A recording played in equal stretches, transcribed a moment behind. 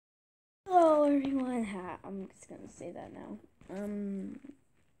everyone. I'm just gonna say that now.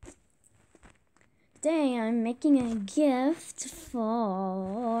 Today I'm making a gift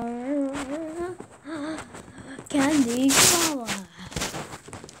for Candy Koala.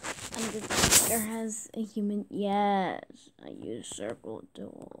 And the picture has a human. Yes, I use circle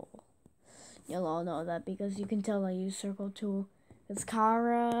tool. You'll all know that because you can tell I use circle tool. It's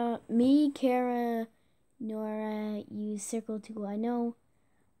Kara, Nora use circle tool. I know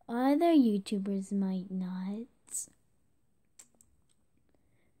other YouTubers might not,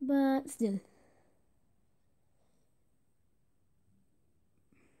 but still.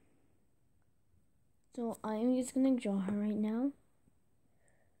 So I'm just gonna draw her right now.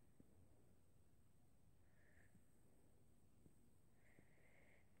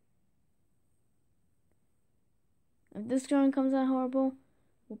 If this drawing comes out horrible,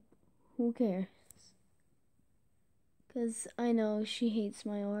 who cares? Because I know she hates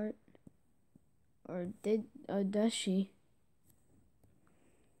my art. Or does she?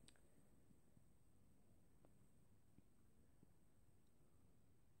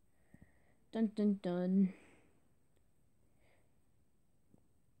 Dun dun dun.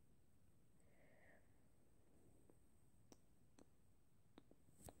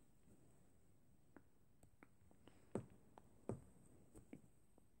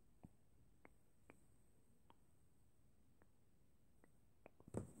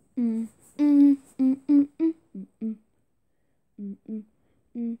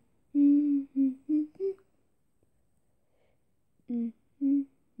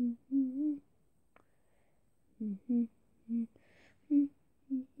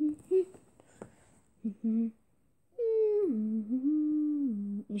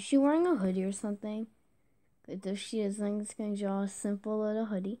 Is she wearing a hoodie or something? Because if she is, I'm just going to draw a simple little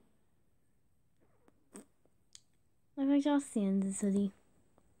hoodie. Like I draw Sans hoodie.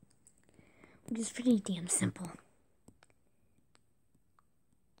 Which is pretty damn simple.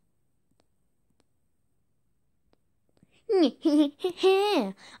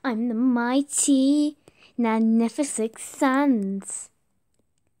 I'm the mighty Magnificent Sans.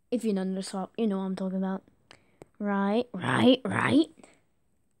 If you know the swap, you know what I'm talking about. Right.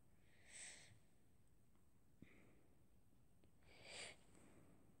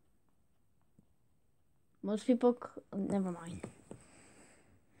 Most people, never mind.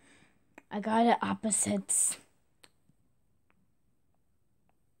 I got it opposites.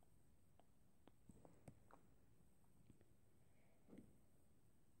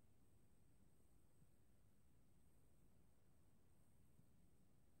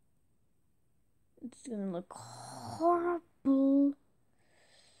 It's gonna look horrible.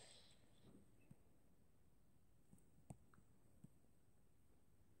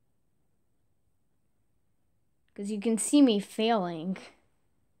 Because you can see me failing.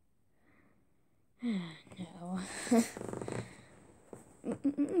 No.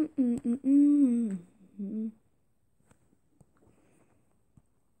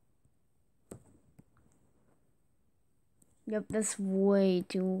 Yep, that's way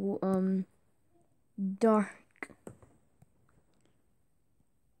too dark.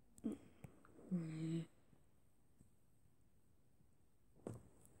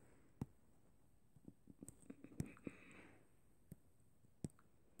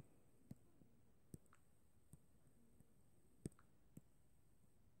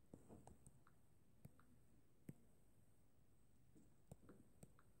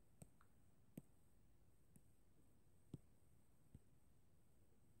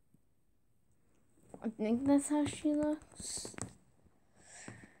 I think that's how she looks.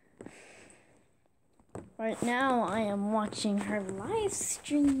 Right now, I am watching her live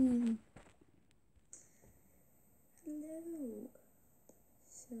stream. Hello.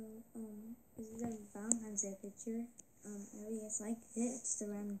 So, this is a Valentine's Day picture. I really just like it. It's just a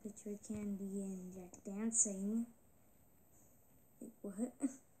random picture of Candy and Jack dancing. Like, what?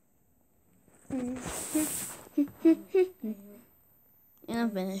 And I'm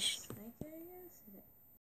finished.